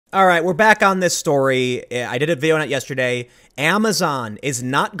All right, we're back on this story. I did a video on it yesterday. Amazon is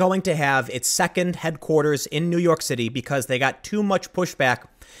not going to have its second headquarters in New York City because they got too much pushback.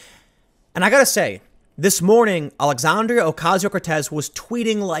 And I gotta say, this morning, Alexandria Ocasio-Cortez was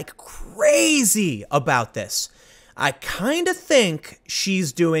tweeting like crazy about this. I kind of think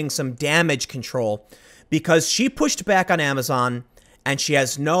she's doing some damage control because she pushed back on Amazon and she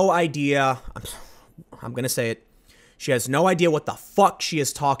has no idea. I'm going to say it. She has no idea what the fuck she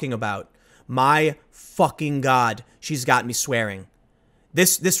is talking about. My fucking God, she's got me swearing.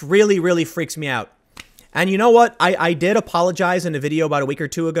 This really, really freaks me out. And you know what? I did apologize in a video about a week or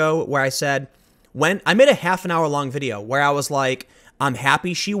two ago where I said, when I made a half an hour long video where I was like, I'm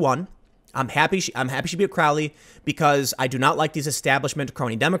happy she won. I'm happy she beat Crowley because I do not like these establishment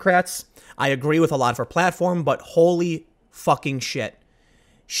crony Democrats. I agree with a lot of her platform, but holy fucking shit.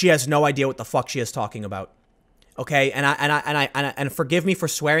 She has no idea what the fuck she is talking about. Okay, and forgive me for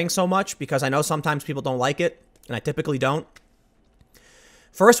swearing so much because I know sometimes people don't like it, and I typically don't.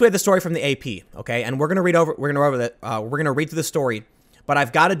 First, we have the story from the AP, okay, and we're gonna read through the story, but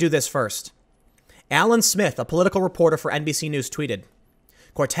I've got to do this first. Alan Smith, a political reporter for NBC News, tweeted,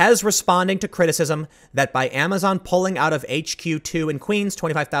 Cortez responding to criticism that by Amazon pulling out of HQ2 in Queens,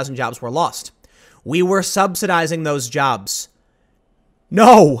 25,000 jobs were lost. We were subsidizing those jobs.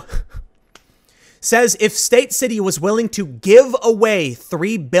 No. Says if State City was willing to give away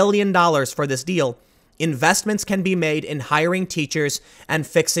 $3 billion for this deal, investments can be made in hiring teachers and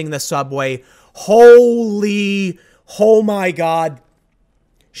fixing the subway. Oh my God.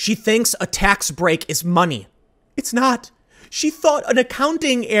 She thinks a tax break is money. It's not. She thought an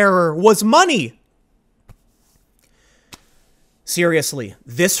accounting error was money. Seriously,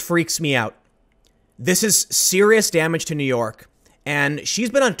 this freaks me out. This is serious damage to New York. And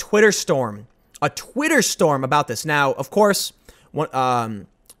she's been on a Twitter storm about this. Now, of course, a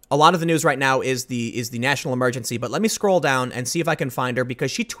lot of the news right now is the national emergency. But let me scroll down and see if I can find her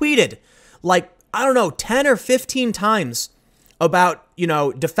because she tweeted like, I don't know, 10 or 15 times about,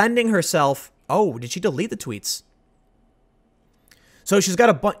 defending herself. Oh, did she delete the tweets? So she's got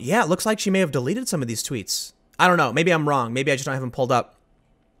a bunch. Yeah, it looks like she may have deleted some of these tweets. I don't know. Maybe I'm wrong. Maybe I just don't have them pulled up.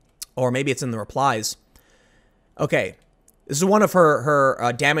 Or maybe it's in the replies. Okay. This is one of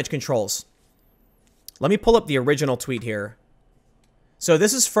her damage controls. Let me pull up the original tweet here. So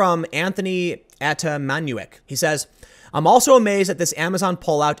this is from Anthony Atamanuik. He says, I'm also amazed that this Amazon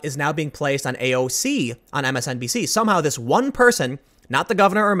pullout is now being placed on AOC on MSNBC. Somehow this one person, not the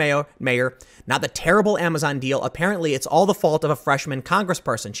governor or mayor, not the terrible Amazon deal. Apparently, it's all the fault of a freshman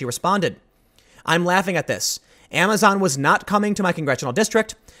congressperson. She responded, I'm laughing at this. Amazon was not coming to my congressional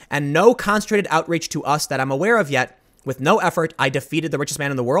district and no concentrated outreach to us that I'm aware of yet. With no effort, I defeated the richest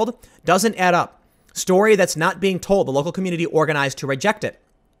man in the world. Doesn't add up. Story that's not being told. The local community organized to reject it.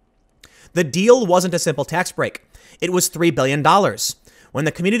 The deal wasn't a simple tax break. It was $3 billion. When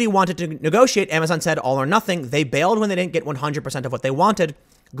the community wanted to negotiate, Amazon said all or nothing. They bailed when they didn't get 100% of what they wanted.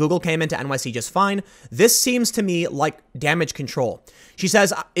 Google came into NYC just fine. This seems to me like damage control. She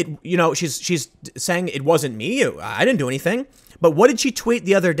says she's saying it wasn't me. I didn't do anything. But what did she tweet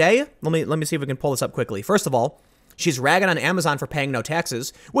the other day? Let me see if we can pull this up quickly. First of all, she's ragging on Amazon for paying no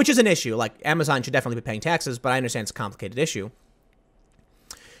taxes, which is an issue. Like Amazon should definitely be paying taxes, but I understand it's a complicated issue.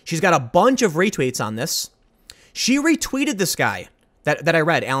 She's got a bunch of retweets on this. She retweeted this guy that I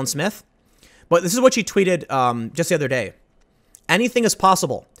read, Alan Smith. But this is what she tweeted just the other day. Anything is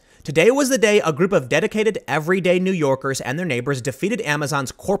possible. Today was the day a group of dedicated, everyday New Yorkers and their neighbors defeated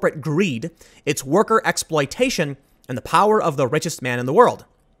Amazon's corporate greed, its worker exploitation, and the power of the richest man in the world.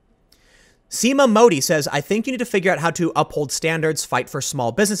 Seema Modi says, I think you need to figure out how to uphold standards, fight for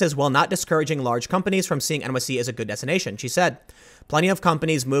small businesses while not discouraging large companies from seeing NYC as a good destination. She said, plenty of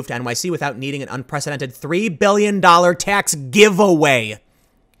companies moved to NYC without needing an unprecedented $3 billion tax giveaway.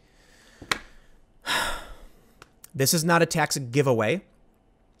 This is not a tax giveaway.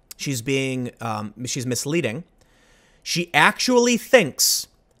 She's misleading. She actually thinks,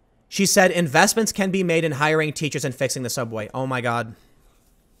 she said, investments can be made in hiring teachers and fixing the subway. Oh my God.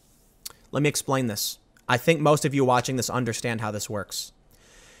 Let me explain this. I think most of you watching this understand how this works.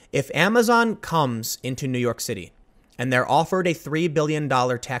 If Amazon comes into New York City and they're offered a $3 billion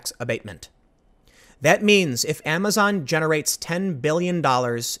tax abatement, that means if Amazon generates $10 billion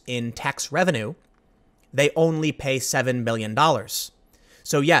in tax revenue, they only pay $7 billion.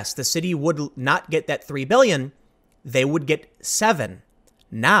 So yes, the city would not get that $3 billion. They would get 7.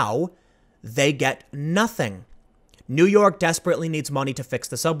 Now they get nothing. New York desperately needs money to fix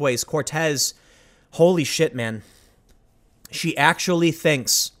the subways. Cortez, holy shit, man. She actually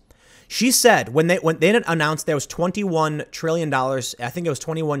thinks She said when they announced there was $21 trillion, I think it was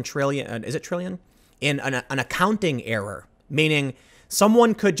 21 trillion, is it trillion? In an accounting error, meaning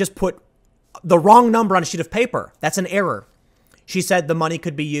someone could just put the wrong number on a sheet of paper. That's an error. She said the money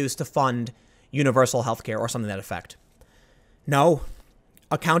could be used to fund universal health care or something to that effect. No,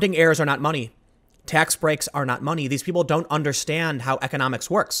 accounting errors are not money. Tax breaks are not money. These people don't understand how economics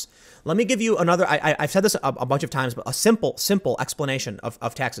works. Let me give you another, I've said this a bunch of times, but a simple explanation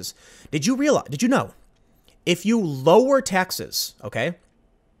of taxes. Did you know, if you lower taxes, okay,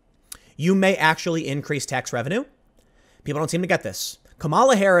 you may actually increase tax revenue? People don't seem to get this.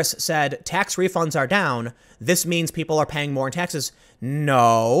 Kamala Harris said tax refunds are down. This means people are paying more in taxes.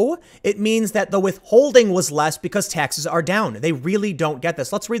 No, it means that the withholding was less because taxes are down. They really don't get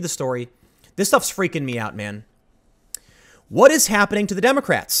this. Let's read the story. This stuff's freaking me out, man. What is happening to the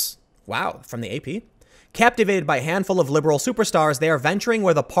Democrats? Wow, from the AP. Captivated by a handful of liberal superstars, they are venturing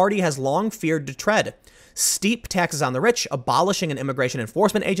where the party has long feared to tread. Steep taxes on the rich, abolishing an immigration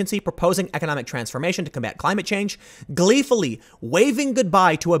enforcement agency, proposing economic transformation to combat climate change, gleefully waving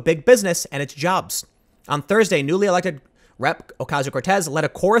goodbye to a big business and its jobs. On Thursday, newly elected Rep. Ocasio-Cortez led a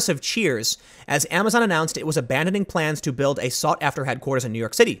chorus of cheers as Amazon announced it was abandoning plans to build a sought-after headquarters in New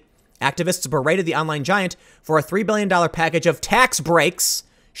York City. Activists berated the online giant for a $3 billion package of tax breaks.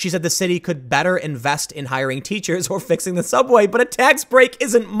 She said the city could better invest in hiring teachers or fixing the subway, but a tax break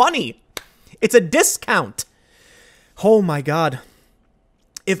isn't money. It's a discount. Oh my God.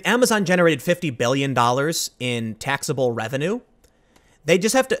 If Amazon generated $50 billion in taxable revenue, they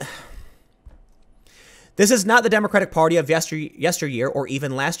just have to... This is not the Democratic Party of yesteryear or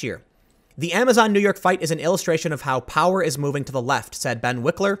even last year. The Amazon New York fight is an illustration of how power is moving to the left, said Ben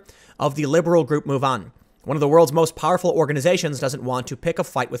Wickler of the liberal group Move On. One of the world's most powerful organizations doesn't want to pick a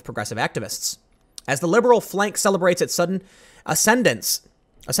fight with progressive activists. As the liberal flank celebrates its sudden ascendance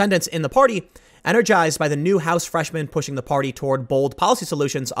in the party, energized by the new House freshman pushing the party toward bold policy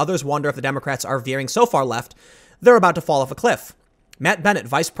solutions, others wonder if the Democrats are veering so far left, they're about to fall off a cliff. Matt Bennett,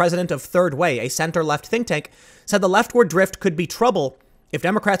 vice president of Third Way, a center-left think tank, said the leftward drift could be trouble if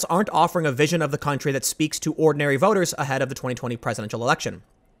Democrats aren't offering a vision of the country that speaks to ordinary voters ahead of the 2020 presidential election.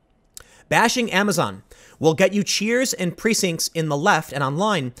 Bashing Amazon will get you cheers in precincts in the left and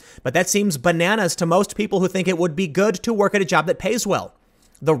online, but that seems bananas to most people who think it would be good to work at a job that pays well.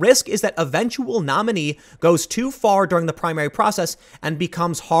 The risk is that eventual nominee goes too far during the primary process and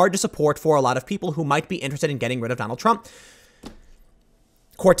becomes hard to support for a lot of people who might be interested in getting rid of Donald Trump.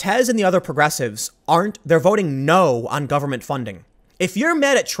 Cortez and the other progressives they're voting no on government funding. If you're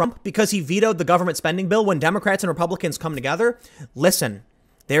mad at Trump because he vetoed the government spending bill when Democrats and Republicans come together, listen,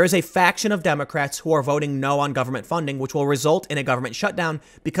 there is a faction of Democrats who are voting no on government funding, which will result in a government shutdown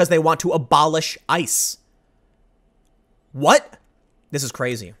because they want to abolish ICE. What? This is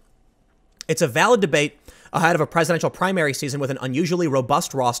crazy. It's a valid debate ahead of a presidential primary season with an unusually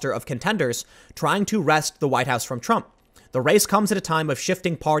robust roster of contenders trying to wrest the White House from Trump. The race comes at a time of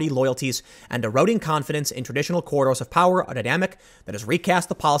shifting party loyalties and eroding confidence in traditional corridors of power, a dynamic that has recast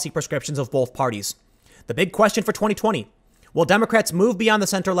the policy prescriptions of both parties. The big question for 2020, will Democrats move beyond the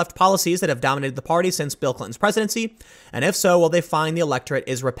center-left policies that have dominated the party since Bill Clinton's presidency? And if so, will they find the electorate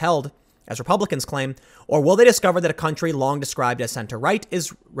is repelled, as Republicans claim, or will they discover that a country long described as center-right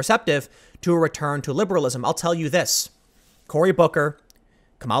is receptive to a return to liberalism? I'll tell you this. Cory Booker,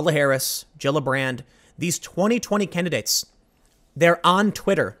 Kamala Harris, Gillibrand, these 2020 candidates, they're on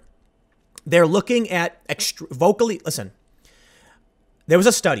Twitter. They're looking at vocally. Listen, there was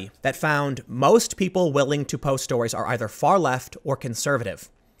a study that found most people willing to post stories are either far left or conservative.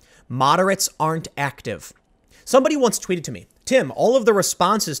 Moderates aren't active. Somebody once tweeted to me, Tim, all of the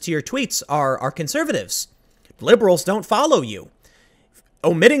responses to your tweets are conservatives. Liberals don't follow you.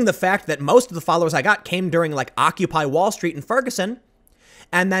 Omitting the fact that most of the followers I got came during like Occupy Wall Street in Ferguson.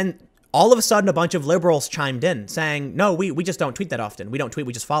 And then all of a sudden, a bunch of liberals chimed in saying, no, we just don't tweet that often. We don't tweet,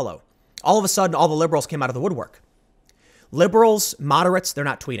 we just follow. All of a sudden, all the liberals came out of the woodwork. Liberals, moderates, they're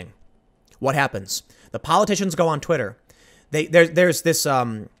not tweeting. What happens? The politicians go on Twitter. There's this,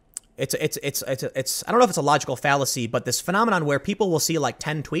 it's I don't know if it's a logical fallacy, but this phenomenon where people will see like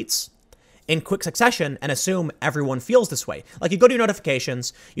 10 tweets in quick succession and assume everyone feels this way. Like you go to your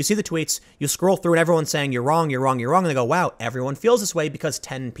notifications, you see the tweets, you scroll through and everyone's saying you're wrong, you're wrong, you're wrong. And they go, wow, everyone feels this way because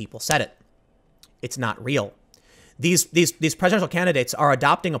 10 people said it. It's not real. These presidential candidates are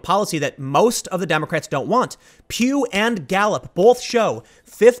adopting a policy that most of the Democrats don't want. Pew and Gallup both show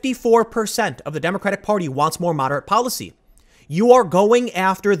 54% of the Democratic Party wants more moderate policy. You are going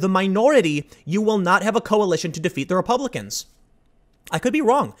after the minority. You will not have a coalition to defeat the Republicans. I could be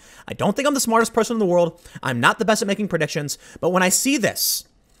wrong. I don't think I'm the smartest person in the world. I'm not the best at making predictions. But when I see this,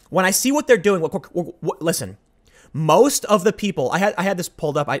 When I see what they're doing, listen, most of the people, I had this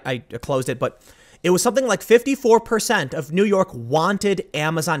pulled up, I closed it, but it was something like 54% of New York wanted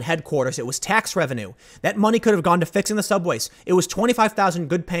Amazon headquarters. It was tax revenue. That money could have gone to fixing the subways. It was 25,000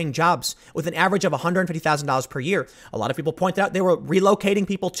 good paying jobs with an average of $150,000 per year. A lot of people pointed out they were relocating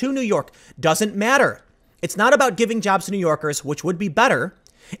people to New York. Doesn't matter. It's not about giving jobs to New Yorkers, which would be better.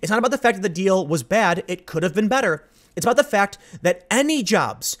 It's not about the fact that the deal was bad. It could have been better. It's about the fact that any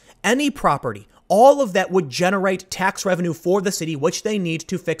jobs, any property, all of that would generate tax revenue for the city, which they need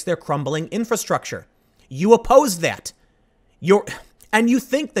to fix their crumbling infrastructure. You oppose that. And you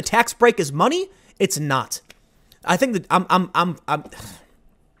think the tax break is money? It's not. I think that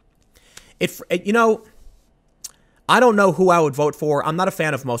I don't know who I would vote for. I'm not a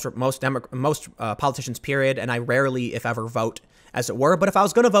fan of most politicians, period, and I rarely, if ever, vote, as it were. But if I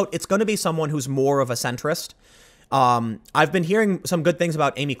was going to vote, it's going to be someone who's more of a centrist. I've been hearing some good things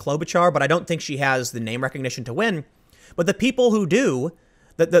about Amy Klobuchar, but I don't think she has the name recognition to win. But the people who do,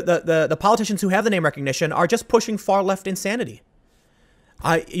 the politicians who have the name recognition are just pushing far left insanity.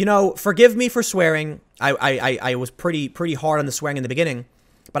 Forgive me for swearing. I was pretty hard on the swearing in the beginning,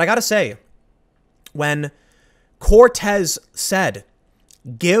 but I gotta say, when Cortez said,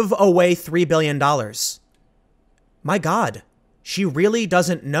 give away $3 billion, my God. She really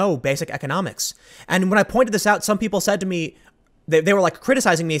doesn't know basic economics. And when I pointed this out, some people said to me, they were like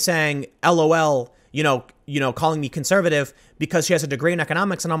criticizing me saying, LOL, calling me conservative because she has a degree in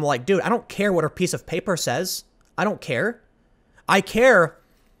economics. And I'm like, dude, I don't care what her piece of paper says. I don't care. I care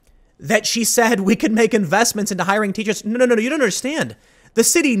that she said we could make investments into hiring teachers. No, you don't understand. The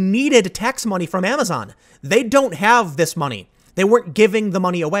city needed tax money from Amazon. They don't have this money. They weren't giving the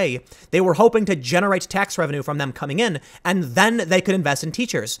money away. They were hoping to generate tax revenue from them coming in, and then they could invest in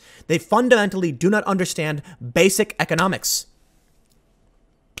teachers. They fundamentally do not understand basic economics.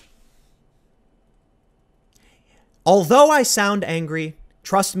 Although I sound angry,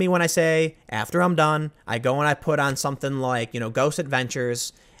 trust me when I say, after I'm done, I go and I put on something like, Ghost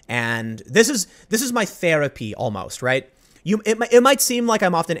Adventures, and this is my therapy almost, right? It might seem like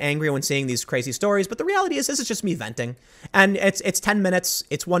I'm often angry when seeing these crazy stories, but the reality is this is just me venting, and it's 10 minutes,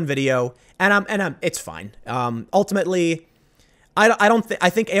 it's one video, and it's fine. Ultimately, I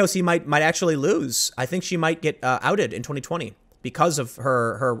think AOC might actually lose. I think she might get outed in 2020 because of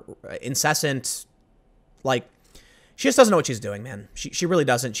her incessant, she just doesn't know what she's doing, man. She really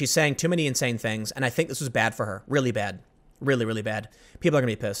doesn't. She's saying too many insane things, and I think this was bad for her. Really bad. Really, really bad. People are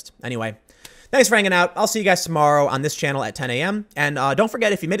gonna be pissed. Anyway. Thanks for hanging out. I'll see you guys tomorrow on this channel at 10 a.m. And don't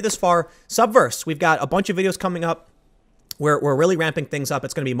forget, if you made it this far, Subverse. We've got a bunch of videos coming up. We're really ramping things up.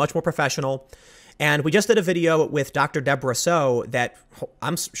 It's going to be much more professional. And we just did a video with Dr. Deborah So that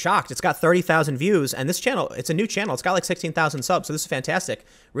I'm shocked. It's got 30,000 views. And this channel, it's a new channel. It's got like 16,000 subs. So this is fantastic.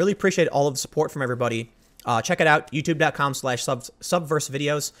 Really appreciate all of the support from everybody. Check it out, youtube.com/subverse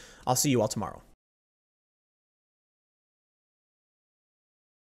videos. I'll see you all tomorrow.